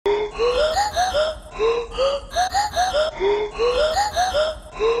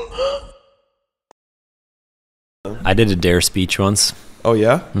I did a dare speech once. Oh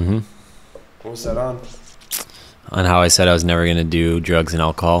yeah? Mm-hmm. What was that on? On how I said I was never going to do drugs and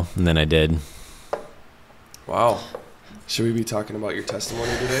alcohol, and then I did. Wow. Should we be talking about your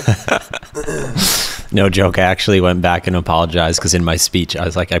testimony today? No joke. I actually went back and apologized because in my speech, I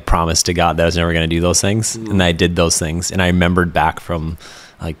was like, I promised to God that I was never going to do those things. And I did those things. And I remembered back from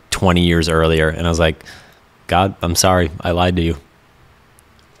like 20 years earlier. And I was like, God, I'm sorry. I lied to you.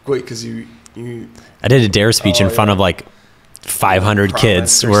 Wait, because you I did a dare speech in front of like 500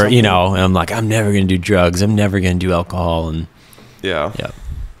 kids where, you know, and I'm like, I'm never going to do drugs. I'm never going to do alcohol. And yeah. yeah.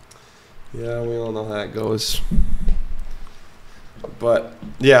 Yeah, we all know how that goes. But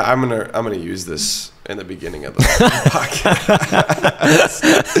yeah, I'm gonna use this in the beginning of the podcast.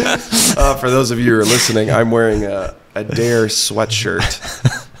 For those of you who are listening, I'm wearing a Dare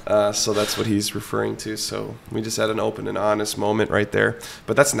sweatshirt. So that's what he's referring to. So we just had an open and honest moment right there.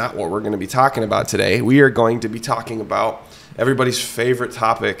 But that's not what we're going to be talking about today. We are going to be talking about everybody's favorite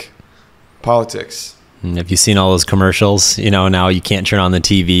topic, politics. And have you seen all those commercials? You know, now you can't turn on the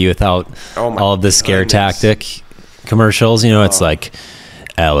TV without all of the scare tactic commercials. You know, it's like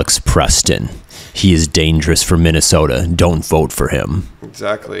Alex Preston. He is dangerous for Minnesota. Don't vote for him.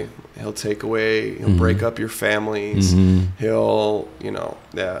 Exactly. He'll take away, he'll break up your families. He'll, you know,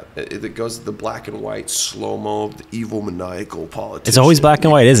 it goes to the black and white slow-mo of the evil maniacal politician. It's always black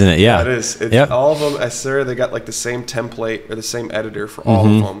and white, isn't it? Yeah. It is. It's all of them, I swear they got like the same template or the same editor for all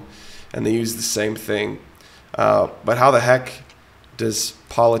of them. And they use the same thing. But how the heck does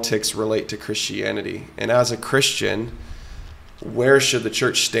politics relate to Christianity? And as a Christian, where should the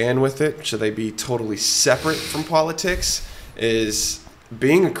church stand with it? Should they be totally separate from politics? Is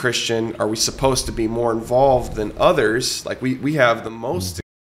being a Christian, are we supposed to be more involved than others? Like we have the most.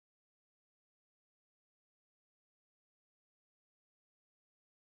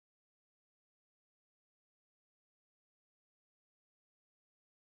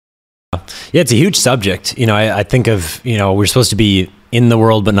 Yeah, it's a huge subject. You know, I think of, you know, we're supposed to be in the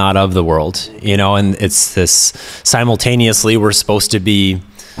world, but not of the world, you know, and it's this simultaneously we're supposed to be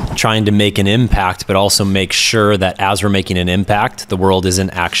trying to make an impact, but also make sure that as we're making an impact, the world isn't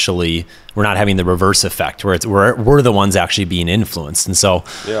actually, we're not having the reverse effect where we're the ones actually being influenced. And so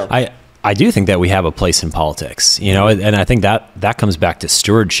I do think that we have a place in politics, you know, and I think that comes back to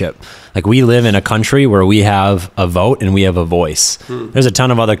stewardship. Like we live in a country where we have a vote and we have a voice. There's a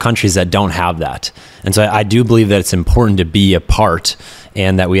ton of other countries that don't have that. And so I do believe that it's important to be a part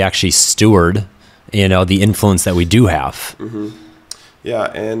and that we actually steward, you know, the influence that we do have. Yeah.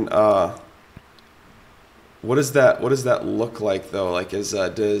 And what does that look like though? Like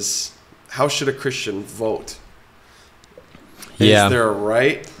how should a Christian vote? Is there a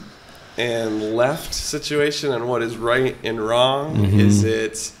right and left situation and what is right and wrong? Is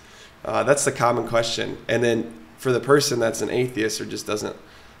it that's the common question. And then for the person that's an atheist or just doesn't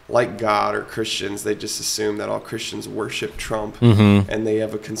like God or Christians, they just assume that all Christians worship Trump and they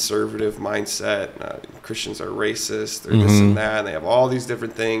have a conservative mindset. Christians are racist or this and that, and they have all these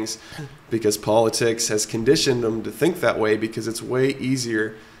different things because politics has conditioned them to think that way, because it's way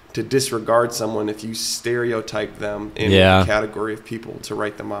easier to disregard someone if you stereotype them in a category of people to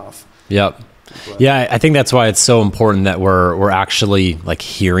write them off. Yep. Yeah, I think that's why it's so important that we're actually like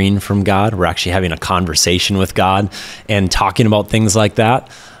hearing from God. We're actually having a conversation with God and talking about things like that,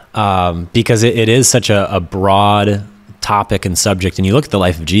 because it is such a broad topic and subject. And you look at the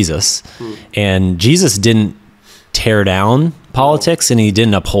life of Jesus, and Jesus didn't tear down politics and he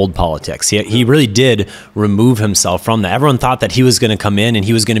didn't uphold politics. He really did remove himself from that. Everyone thought that he was going to come in and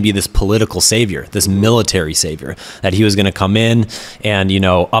he was going to be this political savior, this military savior, that he was going to come in and, you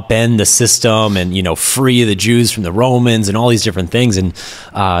know, upend the system and, you know, free the Jews from the Romans and all these different things. And,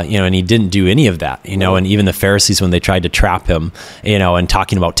 you know, and he didn't do any of that, you know, and even the Pharisees, when they tried to trap him, you know, and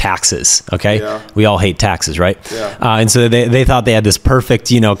talking about taxes, okay? We all hate taxes, right? And so they thought they had this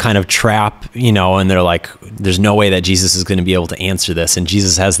perfect, you know, kind of trap, you know, and they're like, there's no way that Jesus is going to be able to answer this. And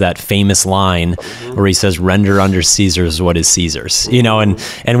Jesus has that famous line where he says, render unto Caesar's what is Caesar's, you know,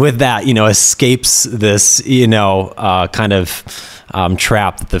 and with that, you know, escapes this, you know, kind of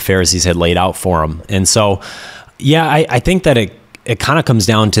trap that the Pharisees had laid out for him. And so, yeah, I think that it kind of comes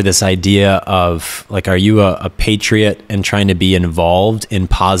down to this idea of like, are you a patriot and trying to be involved in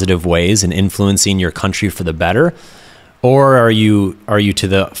positive ways and influencing your country for the better? Or are you to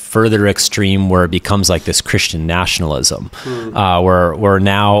the further extreme where it becomes like this Christian nationalism, where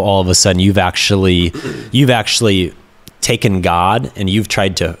now all of a sudden you've actually taken God and you've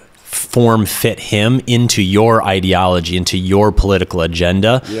tried to form fit him into your ideology, into your political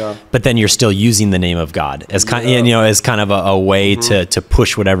agenda. Yeah. But then you're still using the name of God as kind, as kind of a way to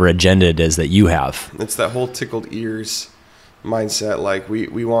push whatever agenda it is that you have. It's that whole tickled ears mindset. Like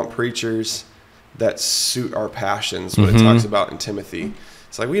we want preachers that suit our passions, what it talks about in Timothy.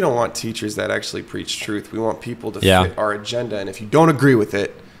 It's like, we don't want teachers that actually preach truth. We want people to fit our agenda. And if you don't agree with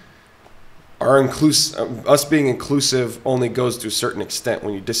it, us being inclusive only goes to a certain extent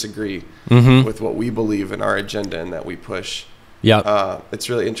when you disagree with what we believe in our agenda and that we push. Yeah. It's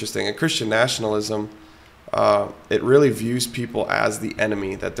really interesting. And Christian nationalism, it really views people as the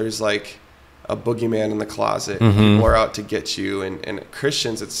enemy, that there's like a boogeyman in the closet. People are out to get you. And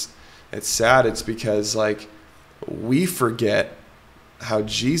Christians, it's sad. It's because like we forget how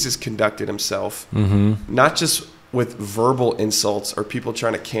Jesus conducted himself, not just with verbal insults or people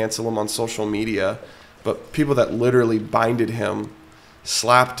trying to cancel him on social media, but people that literally binded him,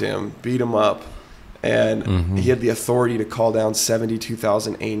 slapped him, beat him up, and he had the authority to call down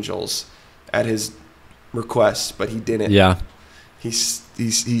 72,000 angels at his request, but he didn't. Yeah.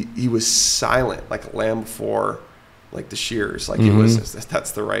 He was silent like a lamb before like the shears. Like it was,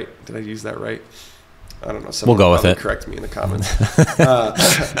 that's the right, did I use that right? I don't know. We'll go with it. Correct me in the comments.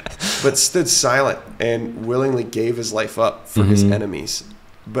 But stood silent and willingly gave his life up for his enemies.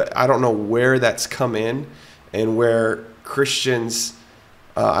 But I don't know where that's come in, and where Christians,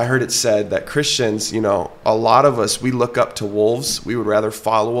 I heard it said that Christians, a lot of us, we look up to wolves. We would rather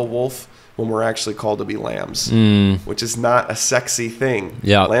follow a wolf when we're actually called to be lambs, which is not a sexy thing.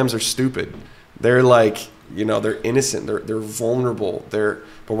 Yeah. Lambs are stupid. They're like, they're innocent. They're vulnerable.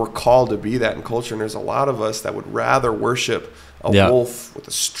 But we're called to be that in culture. And there's a lot of us that would rather worship a wolf with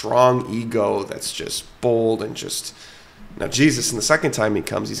a strong ego that's just bold and just. Now Jesus, in the second time he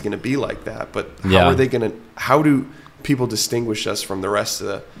comes, he's going to be like that. But how do people distinguish us from the rest of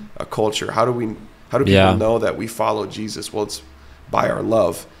the culture? How do people know that we follow Jesus? Well, it's by our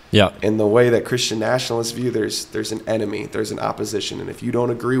love. Yeah. In the way that Christian nationalists view, there's an enemy, there's an opposition, and if you don't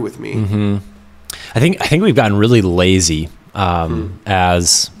agree with me, I think we've gotten really lazy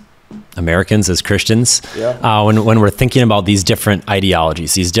as Americans, as Christians, when we're thinking about these different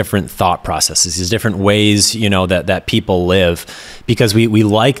ideologies, these different thought processes, these different ways, that people live, because we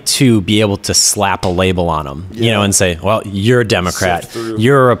like to be able to slap a label on them, and say, well, you're a Democrat,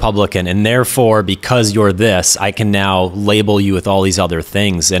 you're a Republican, and therefore, because you're this, I can now label you with all these other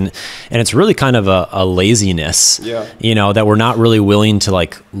things. And it's really kind of a laziness, that we're not really willing to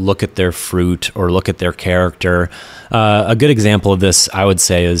like look at their fruit or look at their character. A good example of this, I would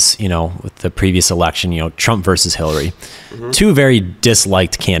say, is, with the previous election, Trump versus Hillary, two very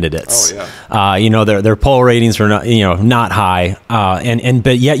disliked candidates. Oh, yeah. Their poll ratings were not high.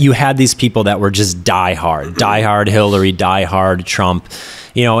 But yet you had these people that were just die hard Hillary, die hard Trump,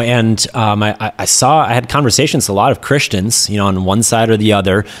 and I had conversations with a lot of Christians, on one side or the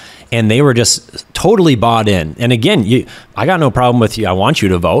other, and they were just totally bought in. And again, I got no problem with you. I want you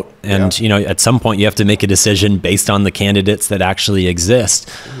to vote. And, at some point you have to make a decision based on the candidates that actually exist.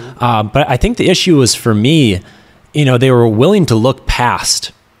 But I think the issue was, for me, they were willing to look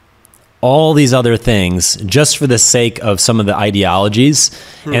past all these other things just for the sake of some of the ideologies.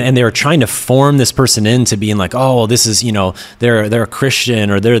 And they were trying to form this person into being like, oh, well, this is, they're a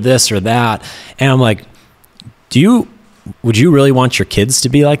Christian, or they're this or that. And I'm like, would you really want your kids to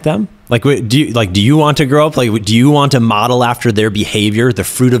be like them? Like, do you want to grow up? Like, do you want to model after their behavior, the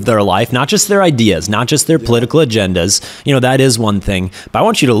fruit of their life, not just their ideas, not just their political agendas? That is one thing, but I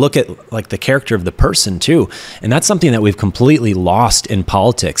want you to look at like the character of the person too. And that's something that we've completely lost in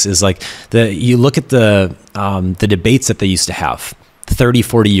politics, is like you look at the debates that they used to have 30,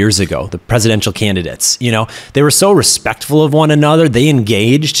 40 years ago, the presidential candidates, they were so respectful of one another. They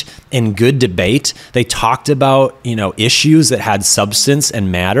engaged in good debate. They talked about, issues that had substance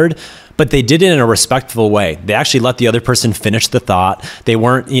and mattered, but they did it in a respectful way. They actually let the other person finish the thought. They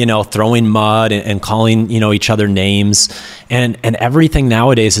weren't, throwing mud and calling, each other names. And everything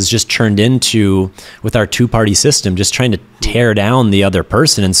nowadays has just turned into, with our two-party system, just trying to tear down the other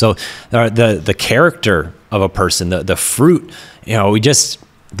person. And so the character of a person, the fruit,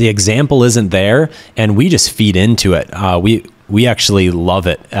 the example isn't there, and we just feed into it. We actually love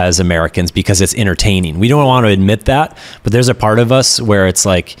it as Americans because it's entertaining. We don't want to admit that, but there's a part of us where it's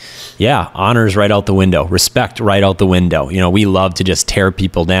like, honor's right out the window, respect right out the window. We love to just tear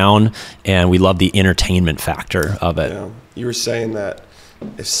people down, and we love the entertainment factor of it. Yeah. You were saying that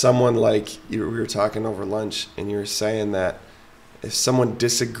if someone, like, we were talking over lunch, and you were saying that if someone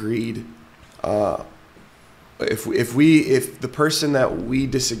disagreed, if the person that we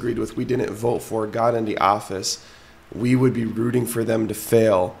disagreed with, we didn't vote for, got into office, we would be rooting for them to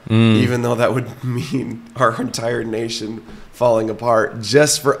fail, even though that would mean our entire nation falling apart,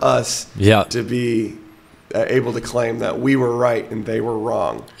 just for us to be able to claim that we were right and they were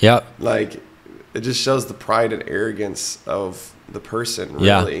wrong. Yeah. Like, it just shows the pride and arrogance of the person,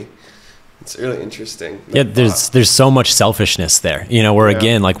 really. Yeah. It's really interesting. Yeah, there's so much selfishness there. You know,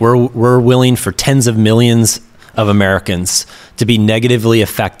 again, like we're willing for tens of millions of Americans to be negatively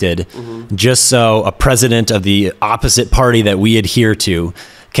affected just so a president of the opposite party that we adhere to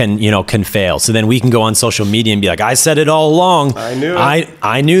can fail. So then we can go on social media and be like, I said it all along. I knew it.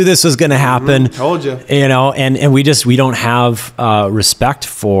 I knew this was going to happen. Told you. You know, and we don't have respect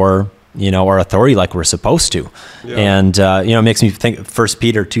for, our authority like we're supposed to. Yeah. And, it makes me think 1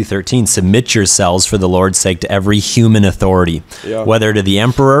 Peter 2:13, submit yourselves for the Lord's sake to every human authority, whether to the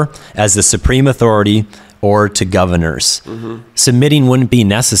emperor as the supreme authority or to governors. Submitting wouldn't be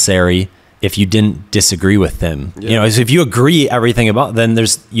necessary if you didn't disagree with them. Yeah. If you agree everything about, then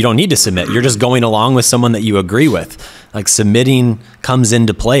you don't need to submit. You're just going along with someone that you agree with. Like, submitting comes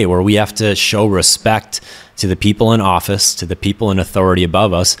into play where we have to show respect to the people in office, to the people in authority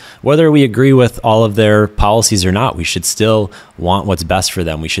above us. Whether we agree with all of their policies or not, we should still want what's best for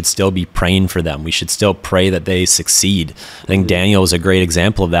them. We should still be praying for them. We should still pray that they succeed. I think Daniel is a great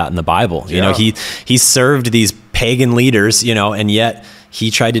example of that in the Bible. Yeah. He served these pagan leaders, and yet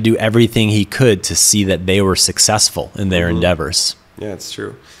he tried to do everything he could to see that they were successful in their endeavors. Yeah, it's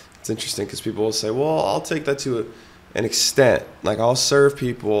true. It's interesting because people will say, well, I'll take that to an extent. Like, I'll serve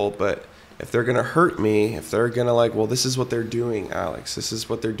people, but if they're going to hurt me, if they're going to well, this is what they're doing, Alex. This is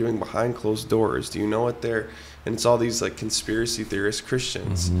what they're doing behind closed doors. Do you know what they're... And it's all these conspiracy theorist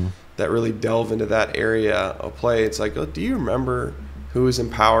Christians that really delve into that area of play. It's like, do you remember who was in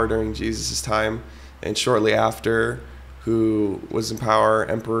power during Jesus' time? And shortly after, who was in power?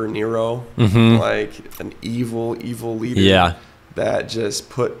 Emperor Nero, like an evil leader that just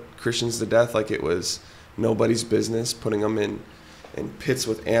put Christians to death like it was nobody's business, putting them in pits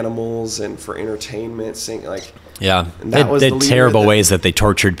with animals and for entertainment, saying and that was the terrible ways that they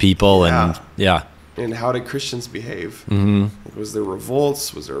tortured people. And how did Christians behave? Was there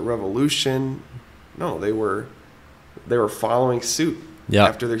revolts? Was there a revolution? No, they were following suit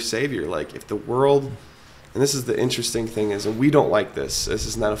after their savior. Like, if the world, and this is the interesting thing is, and we don't like this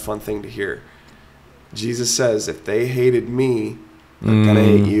is not a fun thing to hear, Jesus says, if they hated me, they're gonna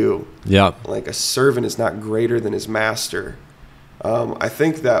hate you. Like, a servant is not greater than his master. I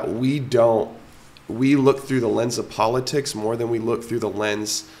think that we look through the lens of politics more than we look through the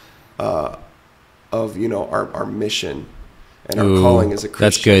lens of our mission and our calling as a Christian.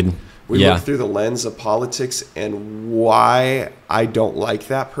 That's good. We look through the lens of politics and why I don't like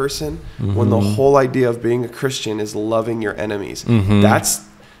that person, when the whole idea of being a Christian is loving your enemies. That's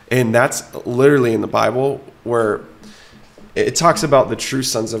literally in the Bible where it talks about the true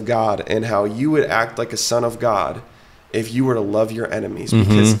sons of God and how you would act like a son of God if you were to love your enemies,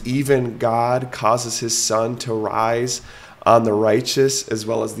 because even God causes his sun to rise on the righteous as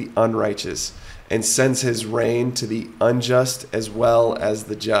well as the unrighteous, and sends his rain to the unjust as well as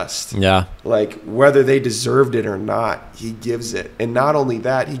the just. Yeah. Like, whether they deserved it or not, he gives it. And not only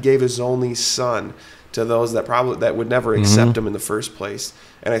that, he gave his only son to those that would never accept him in the first place.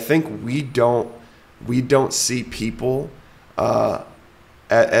 And I think we don't see people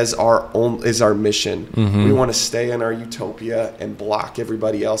as our mission. We want to stay in our utopia and block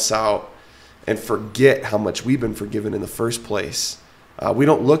everybody else out and forget how much we've been forgiven in the first place. We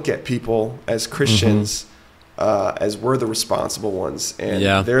don't look at people as Christians as we're the responsible ones,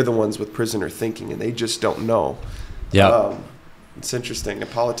 and they're the ones with prisoner thinking, and they just don't know. It's interesting.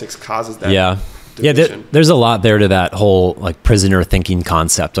 And politics causes that. There's a lot there to that whole prisoner thinking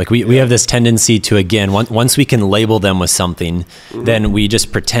concept. Like we have this tendency to, again, once we can label them with something, then we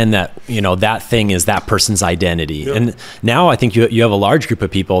just pretend that that thing is that person's identity. And now I think you have a large group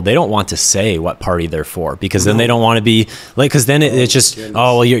of people, they don't want to say what party they're for, because then they don't want to be because then it's just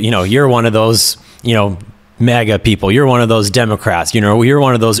you're one of those MAGA people, you're one of those Democrats, you're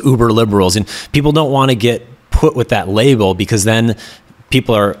one of those uber liberals, and people don't want to get put with that label, because then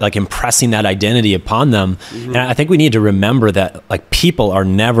people are impressing that identity upon them. And I think we need to remember that people are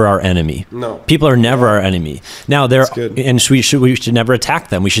never our enemy. No, people are never our enemy. Now and we should never attack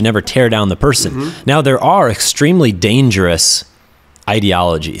them. We should never tear down the person. Now, there are extremely dangerous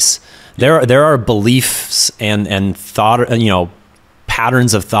ideologies. There are beliefs and thought,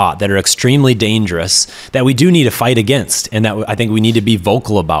 patterns of thought that are extremely dangerous that we do need to fight against, and that I think we need to be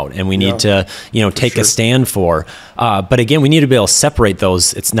vocal about, and we need to, take a stand for. But again, we need to be able to separate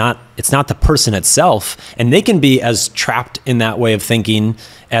those. It's not the person itself, and they can be as trapped in that way of thinking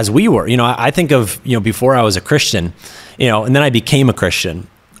as we were. I think of, before I was a Christian, and then I became a Christian.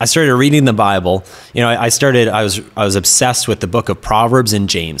 I started reading the Bible. I was obsessed with the book of Proverbs and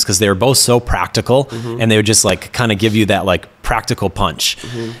James, because they were both so practical, and they would just like kind of give you that like practical punch.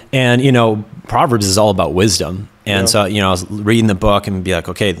 And, Proverbs is all about wisdom. And so, I was reading the book and be like,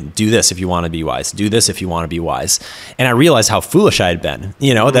 okay, do this if you want to be wise. Do this if you want to be wise. And I realized how foolish I had been,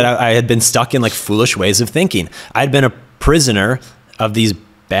 that I had been stuck in like foolish ways of thinking. I had been a prisoner of these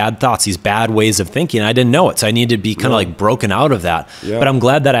bad thoughts, these bad ways of thinking. I didn't know it. So I needed to be kind of like broken out of that. But I'm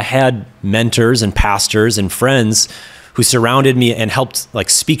glad that I had mentors and pastors and friends who surrounded me and helped like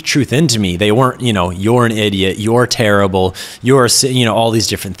speak truth into me. They weren't, you're an idiot, you're terrible, you're, all these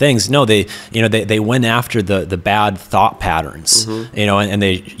different things. No, they went after the bad thought patterns, and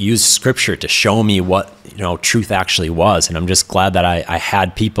they used scripture to show me what, truth actually was. And I'm just glad that I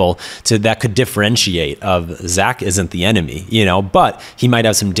had people that could differentiate of Zach isn't the enemy, but he might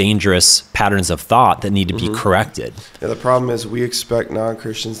have some dangerous patterns of thought that need to be corrected. Yeah, the problem is we expect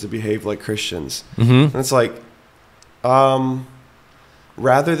non-Christians to behave like Christians. And it's like,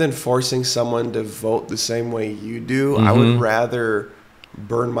 rather than forcing someone to vote the same way you do, I would rather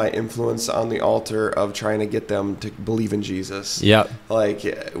burn my influence on the altar of trying to get them to believe in Jesus.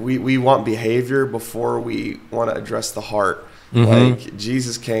 Like we want behavior before we want to address the heart. Like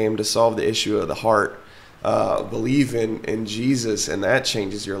Jesus came to solve the issue of the heart. Believe in Jesus, and that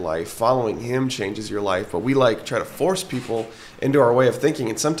changes your life. Following him changes your life. But we like try to force people into our way of thinking.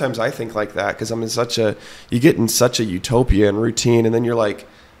 And sometimes I think like that because you get in such a utopia and routine, and then you're like,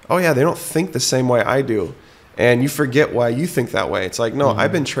 oh yeah, they don't think the same way I do. And you forget why you think that way. It's like, no,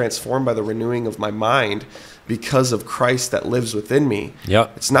 I've been transformed by the renewing of my mind because of Christ that lives within me.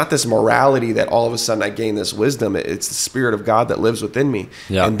 It's not this morality that all of a sudden I gain this wisdom. It's the Spirit of God that lives within me.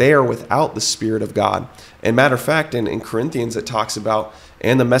 And they are without the Spirit of God. And matter of fact, in Corinthians, it talks about,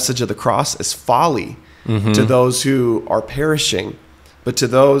 and the message of the cross is folly to those who are perishing. But to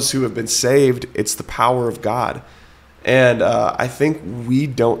those who have been saved, it's the power of God. And I think we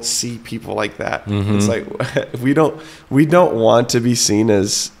don't see people like that. It's like we don't want to be seen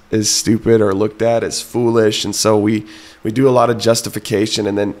as stupid or looked at as foolish, and so we do a lot of justification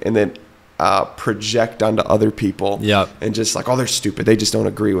and then project onto other people. And just like, oh, they're stupid. They just don't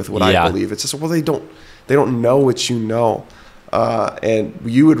agree with what I believe. It's just, well, they don't know what you know, and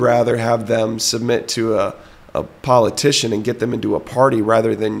you would rather have them submit to a politician and get them into a party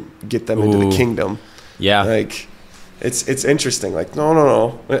rather than get them into the kingdom. Like. It's interesting. Like,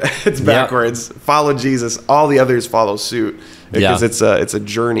 no. It's backwards. Follow Jesus. All the others follow suit because it's a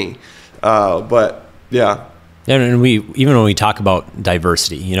journey. But yeah. And even when we talk about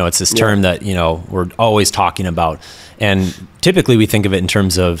diversity, it's this term that, we're always talking about. And typically we think of it in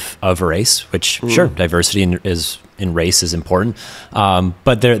terms of race, which sure, diversity in race is important.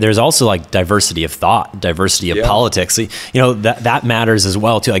 But there's also like diversity of thought, diversity of politics. That matters as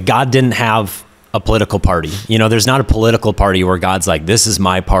well too. Like God didn't have a political party. There's not a political party where God's like, this is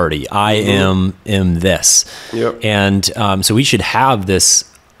my party. I am this. And so we should have this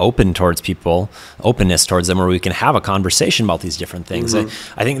openness towards them, where we can have a conversation about these different things.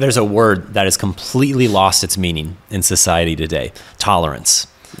 I think there's a word that has completely lost its meaning in society today: tolerance.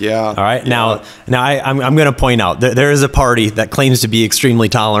 All right. Now I'm going to point out there is a party that claims to be extremely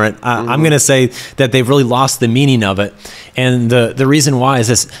tolerant. I'm going to say that they've really lost the meaning of it. And the reason why is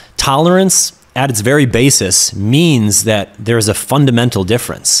this: tolerance at its very basis means that there's a fundamental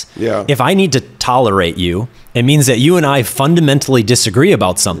difference. If I need to tolerate you, it means that you and I fundamentally disagree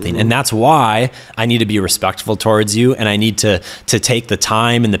about something. And that's why I need to be respectful towards you. And I need to take the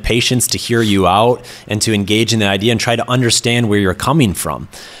time and the patience to hear you out and to engage in the idea and try to understand where you're coming from.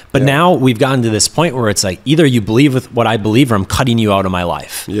 But now we've gotten to this point where it's like, either you believe with what I believe, or I'm cutting you out of my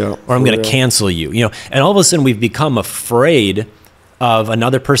life, or I'm going to cancel you, and all of a sudden we've become afraid of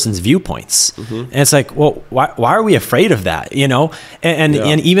another person's viewpoints. And it's like, well, why are we afraid of that? And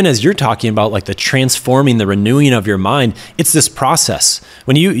even as you're talking about like the transforming, the renewing of your mind, it's this process.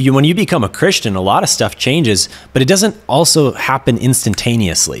 When you become a Christian, a lot of stuff changes, but it doesn't also happen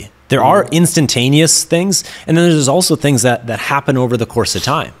instantaneously. There are instantaneous things, and then there's also things that happen over the course of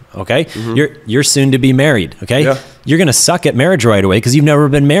time. Okay, you're soon to be married. Okay, you're gonna suck at marriage right away because you've never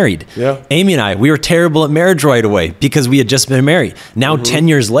been married. Amy and I, we were terrible at marriage right away because we had just been married. Now 10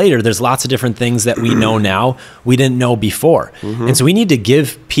 years later, there's lots of different things that we know now we didn't know before, and so we need to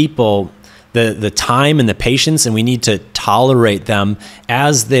give people the time and the patience, and we need to tolerate them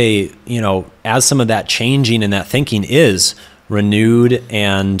as they, as some of that changing and that thinking is renewed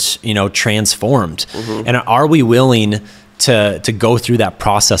and, transformed. And are we willing to go through that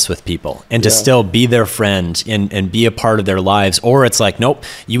process with people and to still be their friend and be a part of their lives? Or it's like, nope,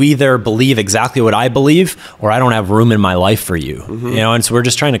 you either believe exactly what I believe, or I don't have room in my life for you. And so we're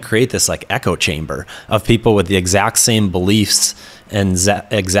just trying to create this like echo chamber of people with the exact same beliefs and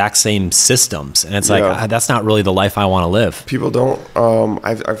exact same systems. And it's like, that's not really the life I want to live. People don't,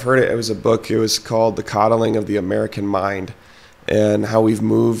 I've heard it. It was a book. It was called The Coddling of the American Mind, and how we've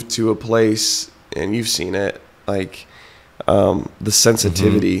moved to a place, and you've seen it, like, the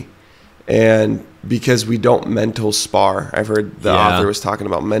sensitivity, and because we don't mental spar. I've heard the author was talking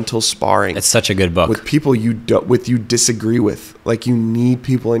about mental sparring. It's such a good book. With people you disagree with. Like, you need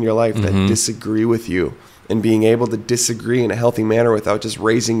people in your life that disagree with you, and being able to disagree in a healthy manner without just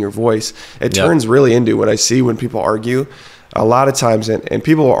raising your voice. It turns really into what I see when people argue a lot of times, and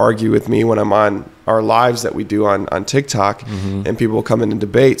people will argue with me when I'm on our lives that we do on TikTok, and people will come in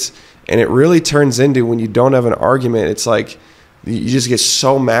debates. And it really turns into, when you don't have an argument, it's like you just get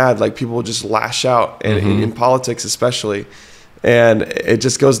so mad. Like, people will just lash out, and in politics especially. And it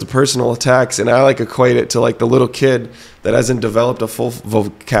just goes to personal attacks. And I like equate it to like the little kid that hasn't developed a full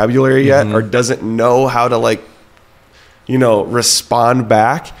vocabulary yet, or doesn't know how to like, respond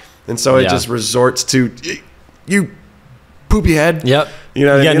back. And so it just resorts to, you poopy head. Yep. You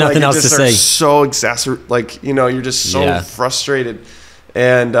know what I mean? Nothing else to say. So you're just so frustrated.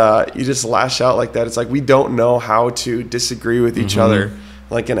 And you just lash out like that. It's like, we don't know how to disagree with each other,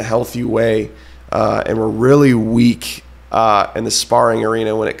 like in a healthy way. And we're really weak in the sparring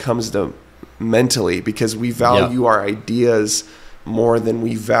arena when it comes to mentally, because we value our ideas more than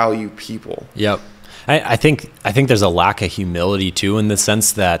we value people. Yep. I think there's a lack of humility too, in the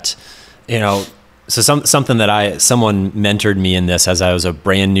sense that, so something that someone mentored me in this as I was a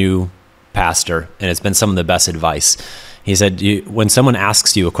brand new pastor, and it's been some of the best advice. He said, when someone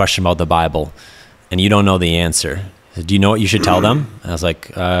asks you a question about the Bible and you don't know the answer, do you know what you should tell them? And I was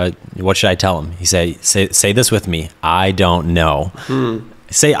like, what should I tell them? He said, say this with me. I don't know.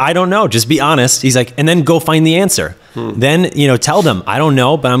 Say, I don't know. Just be honest. He's like, and then go find the answer. Then, tell them, I don't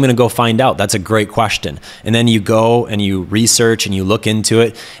know, but I'm going to go find out. That's a great question. And then you go and you research and you look into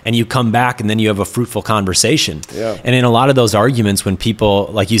it and you come back, and then you have a fruitful conversation. Yeah. And in a lot of those arguments, when people,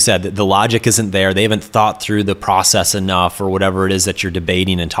 like you said, the logic isn't there, they haven't thought through the process enough, or whatever it is that you're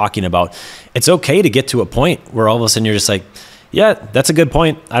debating and talking about, it's okay to get to a point where all of a sudden you're just like, yeah, that's a good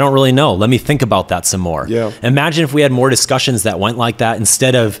point. I don't really know. Let me think about that some more. Yeah. Imagine if we had more discussions that went like that,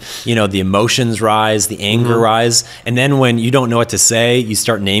 instead of, the emotions rise, the anger rise. And then when you don't know what to say, you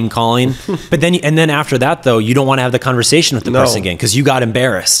start name calling. But then after that, though, you don't want to have the conversation with the person again, because you got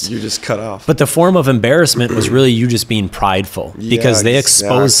embarrassed. You just cut off. But the form of embarrassment was really you just being prideful, because they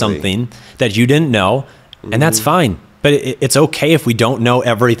exposed something that you didn't know, and that's fine. But it's okay if we don't know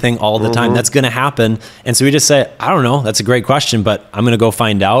everything all the time. That's going to happen. And so we just say, I don't know. That's a great question, but I'm going to go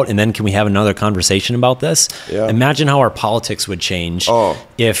find out. And then can we have another conversation about this? Yeah. Imagine how our politics would change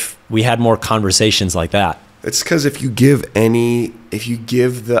if we had more conversations like that. It's because if you give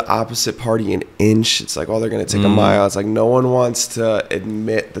the opposite party an inch, it's like, they're going to take a mile. It's like, no one wants to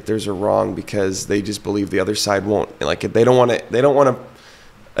admit that there's a wrong, because they just believe the other side won't. Like, if they don't want to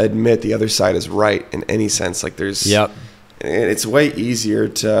admit the other side is right in any sense. Like, there's it's way easier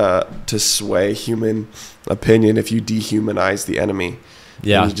to sway human opinion if you dehumanize the enemy.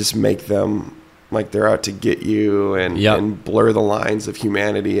 And you just make them like they're out to get you, and blur the lines of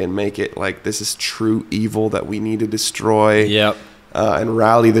humanity and make it like this is true evil that we need to destroy. And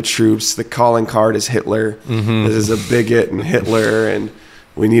rally the troops. The calling card is Hitler. This is a bigot and Hitler, and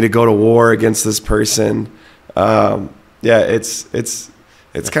we need to go to war against this person.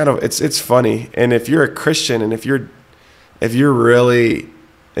 It's kind of it's funny. And if you're a Christian, and if you're really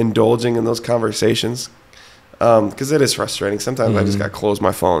indulging in those conversations, because it is frustrating. Sometimes I just got to close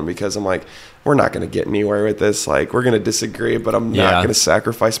my phone, because I'm like, we're not going to get anywhere with this. Like, we're going to disagree, but I'm not going to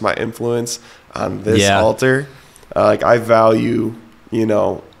sacrifice my influence on this altar. Like, I value,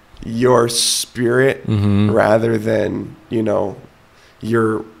 your spirit rather than,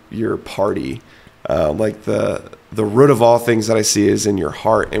 your party. Like the root of all things that I see is in your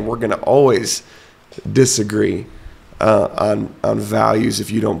heart, and we're going to always disagree on values if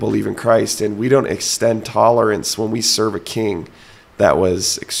you don't believe in Christ. And we don't extend tolerance when we serve a king that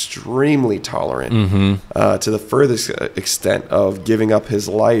was extremely tolerant to the furthest extent of giving up his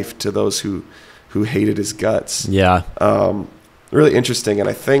life to those who hated his guts. Really interesting. And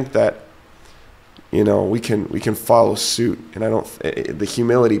I think that we can follow suit. And the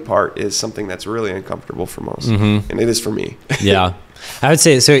humility part is something that's really uncomfortable for most, and it is for me. Yeah. I would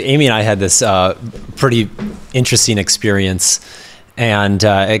say, so Amy and I had this pretty interesting experience, and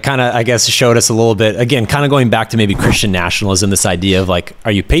it kind of, I guess, showed us a little bit, again, kind of going back to maybe Christian nationalism, this idea of like,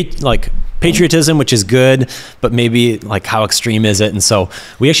 are you patriotism, which is good, but maybe like how extreme is it? And so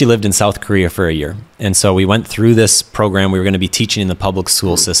we actually lived in South Korea for a year. And so we went through this program. We were going to be teaching in the public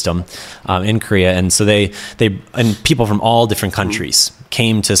school system in Korea. And so and people from all different countries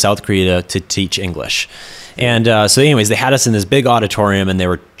came to South Korea to teach English. And so anyways, they had us in this big auditorium, and they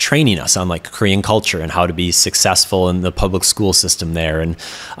were training us on like Korean culture and how to be successful in the public school system there. And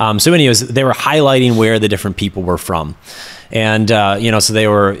so anyways, they were highlighting where the different people were from. And, so they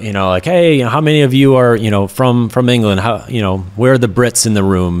were, like, hey, how many of you are, from England? How, where are the Brits in the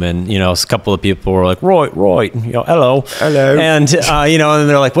room? And, a couple of people were like, Roy, hello. Hello. And, and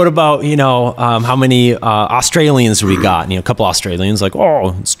they're like, what about, how many Australians we got? And, a couple Australians like,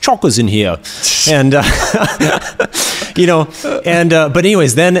 oh, it's chocolates in here. And, but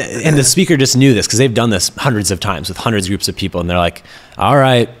anyways, then, and the speaker just knew this because they've done this hundreds of times with hundreds of groups of people. And they're like, all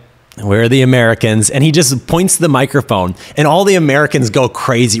right, where are the Americans? And he just points to the microphone, and all the Americans go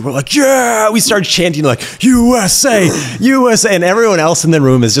crazy. We're like, yeah, we start chanting like, USA, USA. And everyone else in the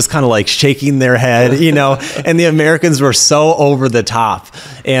room is just kind of like shaking their head, and the Americans were so over the top.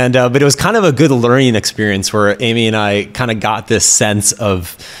 And, but it was kind of a good learning experience where Amy and I kind of got this sense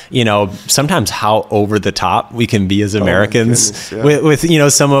of, sometimes how over the top we can be as Americans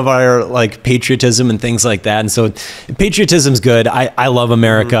with some of our like patriotism and things like that. And so patriotism's good. I love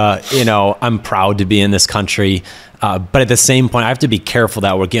America. I'm proud to be in this country. But at the same point, I have to be careful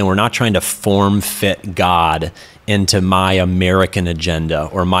that we're not trying to form fit God into my American agenda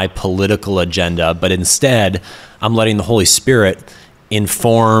or my political agenda, but instead I'm letting the Holy Spirit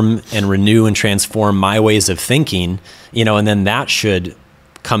inform and renew and transform my ways of thinking, and then that should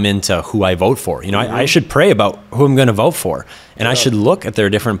come into who I vote for. I should pray about who I'm going to vote for, and I should look at their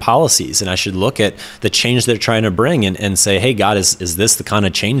different policies, and I should look at the change they're trying to bring and say, hey, God, is this the kind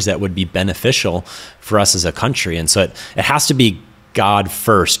of change that would be beneficial for us as a country? And so it has to be God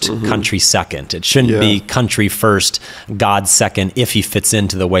first, country second. It shouldn't be country first, God second, if he fits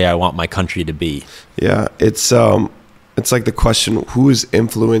into the way I want my country to be. Yeah, it's like the question, who is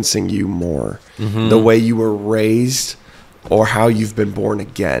influencing you more? The way you were raised or how you've been born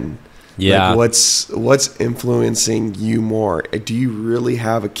again? Yeah. Like what's influencing you more? Do you really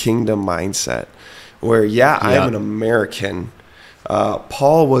have a kingdom mindset where, I am an American.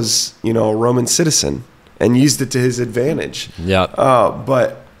 Paul was, a Roman citizen and used it to his advantage. Yeah.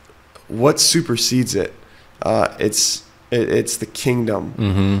 But what supersedes it? It's the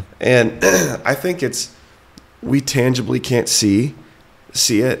kingdom. And I think we tangibly can't see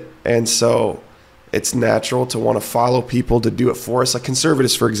it. And so it's natural to want to follow people to do it for us. Like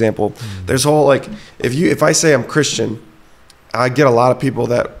conservatives, for example, there's whole, like, if I say I'm Christian, I get a lot of people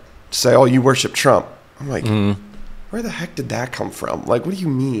that say, oh, you worship Trump. I'm like, where the heck did that come from? Like, what do you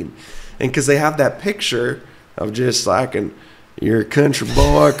mean? And because they have that picture of just like, you're a country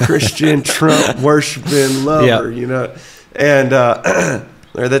boy, Christian, Trump worshiping lover, and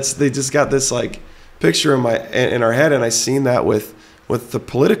they just got this like picture in our head. And I seen that with the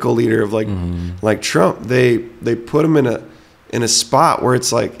political leader of like Trump. They put him in a spot where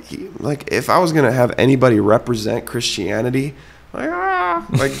it's like if I was gonna have anybody represent Christianity, great,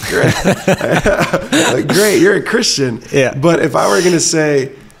 great, you're a Christian. Yeah. But if I were gonna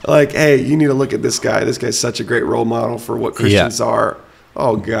say like, hey, you need to look at this guy. This guy's such a great role model for what Christians are.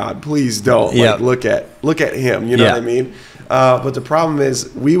 Oh God, please don't. Yeah. Like look at him. You know what I mean? But the problem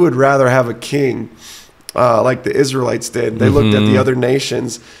is, we would rather have a king. Like the Israelites did. They looked at the other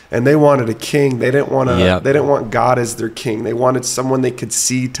nations and they wanted a king. They didn't want They didn't want God as their king. They wanted someone they could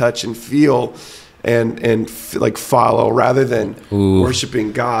see, touch, and feel, and like follow, rather than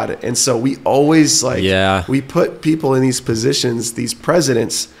worshiping God. And so we always we put people in these positions, these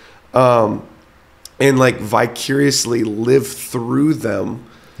presidents, and like vicariously live through them.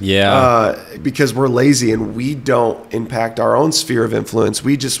 Because we're lazy and we don't impact our own sphere of influence.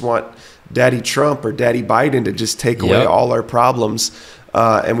 We just want Daddy Trump or Daddy Biden to just take away all our problems.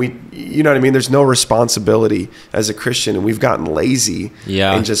 And we, you know what I mean? There's no responsibility as a Christian, and we've gotten lazy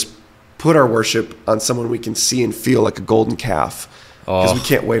and just put our worship on someone we can see and feel like a golden calf, because we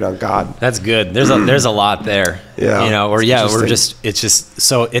can't wait on God. That's good. There's a lot there. Yeah. It's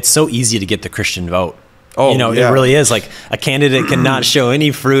so easy to get the Christian vote. Oh, it really is like a candidate cannot show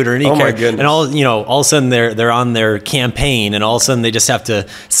any fruit or any my goodness. and all of a sudden they're on their campaign, and all of a sudden they just have to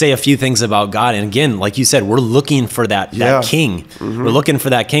say a few things about God. And again, like you said, we're looking for that king. We're looking for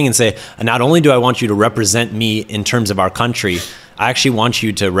that king and say, not only do I want you to represent me in terms of our country, I actually want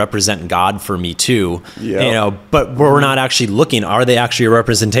you to represent God for me too. But we're not actually looking, are they actually a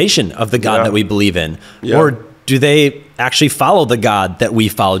representation of the God that we believe in? Or do they actually follow the God that we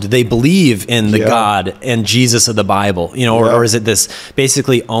follow? Do they believe in the God and Jesus of the Bible? Or is it this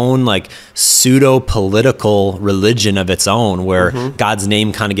basically own like pseudo political religion of its own, where God's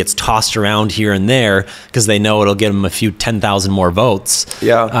name kind of gets tossed around here and there because they know it'll get them a few 10,000 more votes.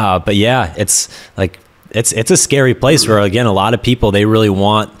 But it's like, it's a scary place where, again, a lot of people, they really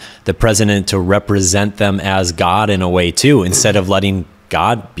want the president to represent them as God in a way too, instead of letting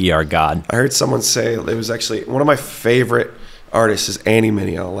God be our God. I heard someone say, it was actually one of my favorite artists is Andy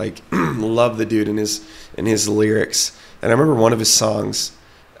Mineo. Like, love the dude and his lyrics. And I remember one of his songs,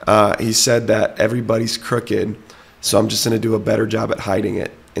 he said that everybody's crooked, so I'm just going to do a better job at hiding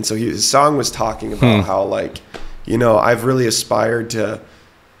it. And so his song was talking about how, like, I've really aspired to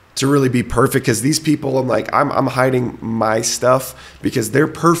really be perfect, because these people, I'm hiding my stuff because they're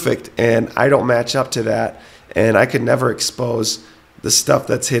perfect and I don't match up to that, and I could never expose the stuff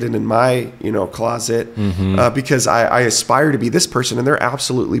that's hidden in my closet, because I aspire to be this person, and they're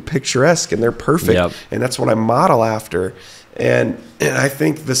absolutely picturesque and they're perfect, and that's what I model after. And I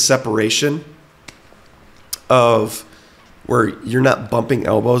think the separation of where you're not bumping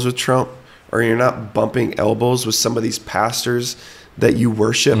elbows with Trump, or you're not bumping elbows with some of these pastors that you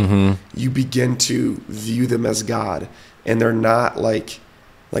worship, you begin to view them as God, and they're not like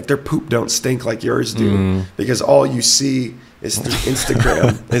their poop don't stink like yours do, because all you see is through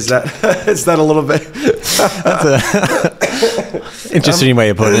Instagram. Is that a little bit? That's a interesting way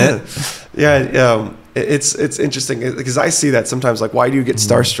of putting it. Yeah, it's interesting because I see that sometimes. Like, why do you get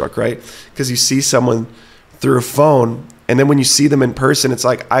starstruck, right? Because you see someone through a phone, and then when you see them in person, it's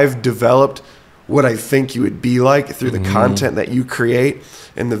like, I've developed what I think you would be like through the content that you create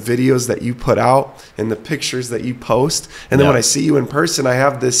and the videos that you put out and the pictures that you post. And then when I see you in person, I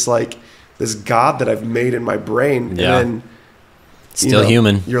have this God that I've made in my brain. And then still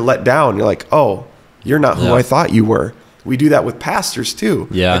human. You're let down. You're like, oh, you're not who I thought you were. We do that with pastors too.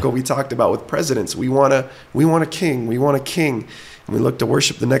 Like what we talked about with presidents. We want a king. We want a king. And we look to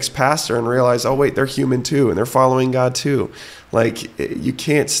worship the next pastor and realize, oh wait, they're human too, and they're following God too. Like, you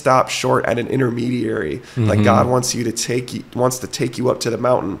can't stop short at an intermediary. Like, God wants to take you up to the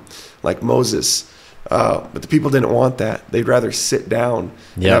mountain, like Moses. But the people didn't want that. They'd rather sit down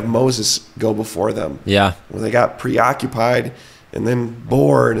and have Moses go before them. When they got preoccupied and then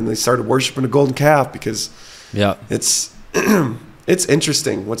bored, and they started worshiping a golden calf, because it's it's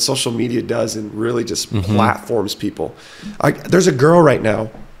interesting what social media does and really just platforms people. There's a girl right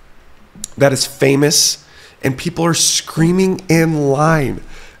now that is famous, and people are screaming in line.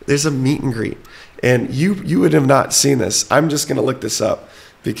 There's a meet and greet, and you would have not seen this. I'm just going to look this up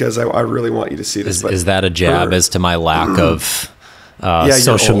because I really want you to see this. Is that a jab as to my lack of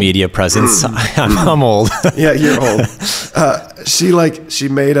social media presence? I'm old. Yeah, you're old. She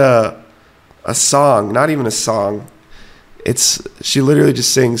made a song, not even a song. She literally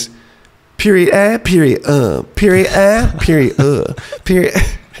just sings period, period, period, period, period.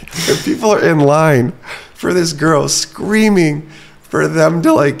 And people are in line for this girl, screaming for them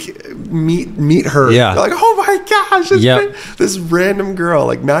to meet her. They're like, oh my gosh, this random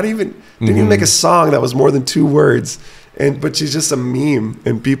girl, didn't even make a song that was more than 2 words. But she's just a meme,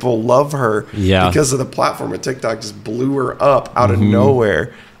 and people love her because of the platform. And TikTok just blew her up out of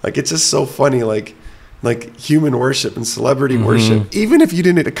nowhere. It's just so funny. Like human worship and celebrity worship, even if you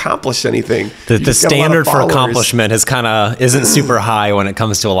didn't accomplish anything. The standard for accomplishment isn't super high when it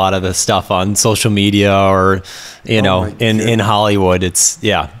comes to a lot of the stuff on social media or, in Hollywood.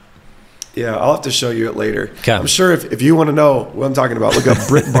 Yeah, I'll have to show you it later. Okay. I'm sure if you want to know what I'm talking about, look up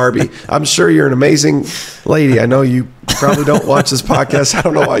Brit Barbie. I'm sure you're an amazing lady. I know you probably don't watch this podcast. I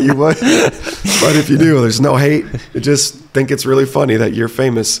don't know why you would. But if you do, there's no hate. I just think it's really funny that you're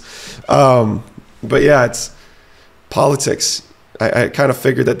famous. But yeah, it's politics. I kind of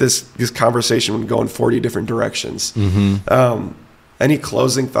figured that this conversation would go in 40 different directions. Any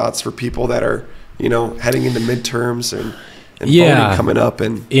closing thoughts for people that are, heading into midterms and voting coming up?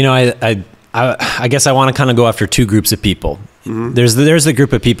 And I guess I want to kind of go after 2 groups of people. There's a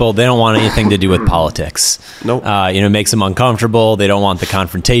group of people, they don't want anything to do with politics. Nope. It makes them uncomfortable. They don't want the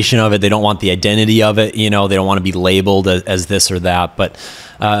confrontation of it. They don't want the identity of it. They don't want to be labeled as this or that. But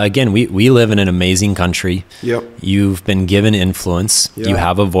again, we live in an amazing country. Yep. You've been given influence. You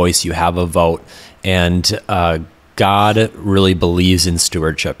have a voice. You have a vote. And God really believes in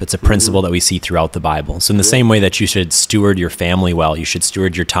stewardship. It's a principle that we see throughout the Bible. So in the same way that you should steward your family well, you should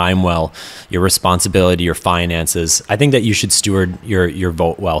steward your time well, your responsibility, your finances, I think that you should steward your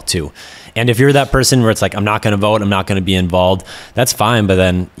vote well too. And if you're that person where it's like, I'm not going to vote, I'm not going to be involved, that's fine. But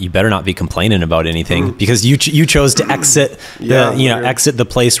then you better not be complaining about anything because you chose to exit exit the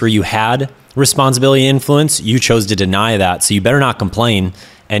place where you had responsibility and influence. You chose to deny that. So you better not complain.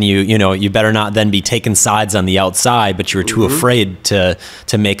 And you better not then be taking sides on the outside, but you were too afraid to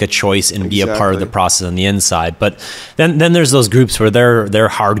make a choice and be a part of the process on the inside. But then there's those groups where they're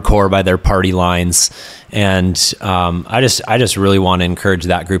hardcore by their party lines, and I just really want to encourage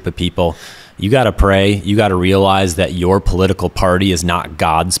that group of people. You got to pray. You got to realize that your political party is not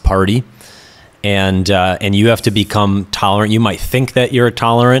God's party. And you have to become tolerant. You might think that you're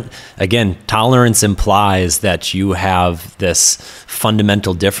tolerant. Again, tolerance implies that you have this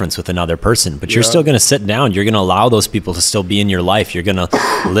fundamental difference with another person, but you're still going to sit down. You're going to allow those people to still be in your life. You're going to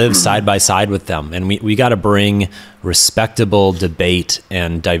live side by side with them. And we got to bring respectable debate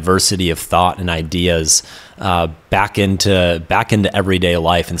and diversity of thought and ideas back into everyday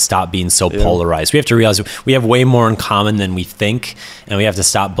life and stop being so polarized. We have to realize we have way more in common than we think, and we have to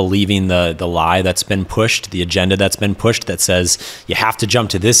stop believing the lie that's been pushed, the agenda that's been pushed that says you have to jump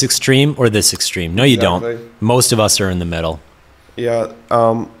to this extreme or this extreme. No, you don't. Most of us are in the middle. Yeah.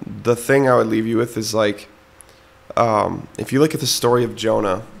 The thing I would leave you with is like, if you look at the story of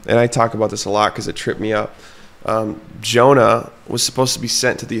Jonah, and I talk about this a lot because it tripped me up. Jonah was supposed to be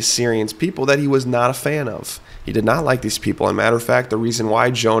sent to the Assyrians, people that he was not a fan of. He did not like these people. As a matter of fact, the reason why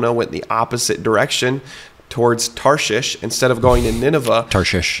Jonah went the opposite direction towards Tarshish instead of going to Nineveh.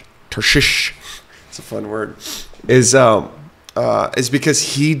 Tarshish. It's a fun word. Is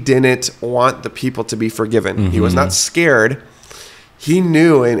because he didn't want the people to be forgiven. He was not scared. He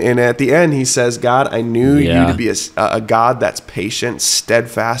knew, and at the end he says, God, I knew you to be a God that's patient,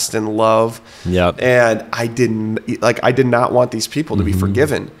 steadfast in love. And I did not want these people to be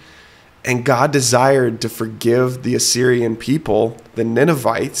forgiven. And God desired to forgive the Assyrian people, the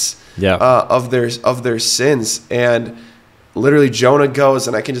Ninevites, of their sins. And literally Jonah goes,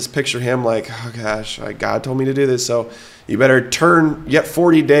 and I can just picture him like, oh gosh, God told me to do this, so you better turn yet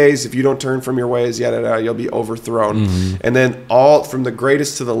 40 days. If you don't turn from your ways, you'll be overthrown. And then all from the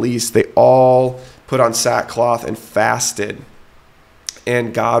greatest to the least, they all put on sackcloth and fasted.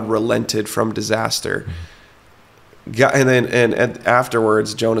 And God relented from disaster. And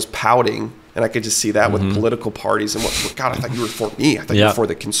afterwards, Jonah's pouting. And I could just see that with political parties and God, I thought you were for me. I thought you were for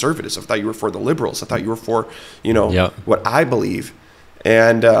the conservatives. I thought you were for the liberals. I thought you were for, what I believe.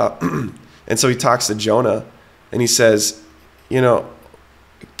 And so he talks to Jonah and he says,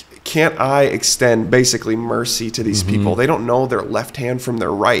 can't I extend basically mercy to these people? They don't know their left hand from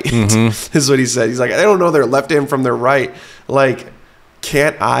their right. This is what he said. He's like, they don't know their left hand from their right. Like,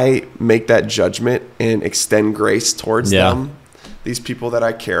 can't I make that judgment and extend grace towards them? These people that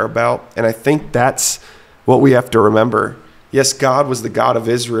I care about. And I think that's what we have to remember. Yes, God was the God of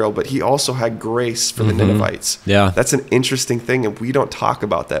Israel, but he also had grace for the Ninevites. That's an interesting thing, and we don't talk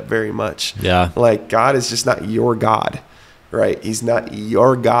about that very much. Like, God is just not your God, right? He's not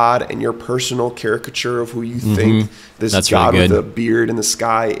your God and your personal caricature of who you think this That's God really with a beard in the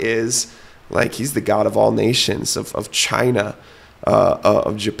sky is. Like, he's the God of all nations, of China,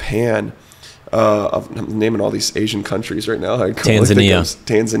 of Japan, I'm naming all these Asian countries right now. Tanzania,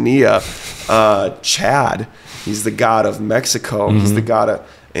 Chad. He's the God of Mexico. He's the God of,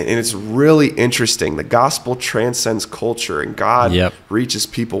 and it's really interesting. The gospel transcends culture, and God reaches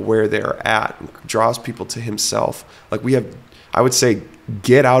people where they're at and draws people to himself. Like, I would say,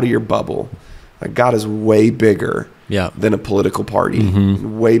 get out of your bubble. Like, God is way bigger than a political party,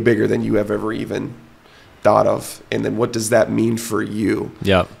 way bigger than you have ever even thought of. And then what does that mean for you?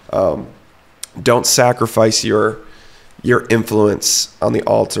 Don't sacrifice your influence on the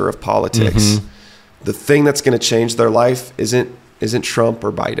altar of politics. The thing that's going to change their life isn't Trump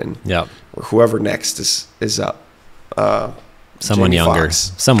or Biden or whoever next is up. Someone Jamie younger,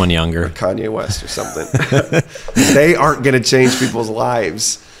 Foxx, someone younger, or Kanye West or something. They aren't going to change people's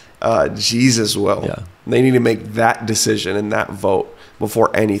lives. Jesus will. They need to make that decision and that vote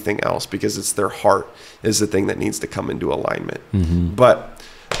before anything else, because it's their heart is the thing that needs to come into alignment. But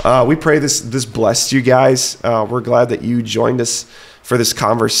we pray this blessed you guys. We're glad that you joined us for this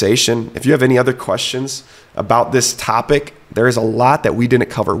conversation. If you have any other questions about this topic, there is a lot that we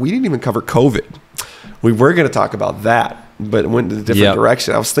didn't cover. We didn't even cover COVID. We were going to talk about that, but it went in a different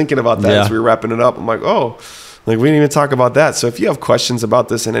direction. I was thinking about that as we were wrapping it up. I'm like, we didn't even talk about that. So if you have questions about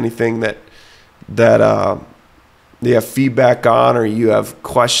this and anything that you have feedback on, or you have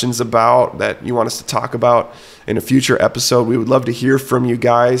questions about that you want us to talk about in a future episode, we would love to hear from you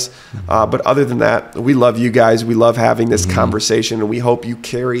guys. But other than that, we love you guys. We love having this conversation, and we hope you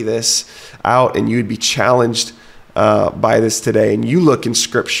carry this out and you'd be challenged by this today. And you look in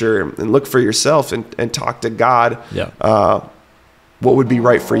Scripture and look for yourself and talk to God. Yeah. What would be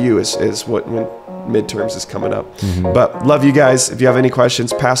right for you is what when midterms is coming up. But love you guys. If you have any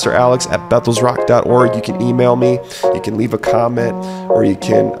questions, Pastor Alex at BethelsRock.org. You can email me, you can leave a comment, or you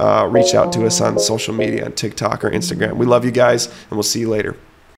can reach out to us on social media, on TikTok or Instagram. We love you guys, and we'll see you later.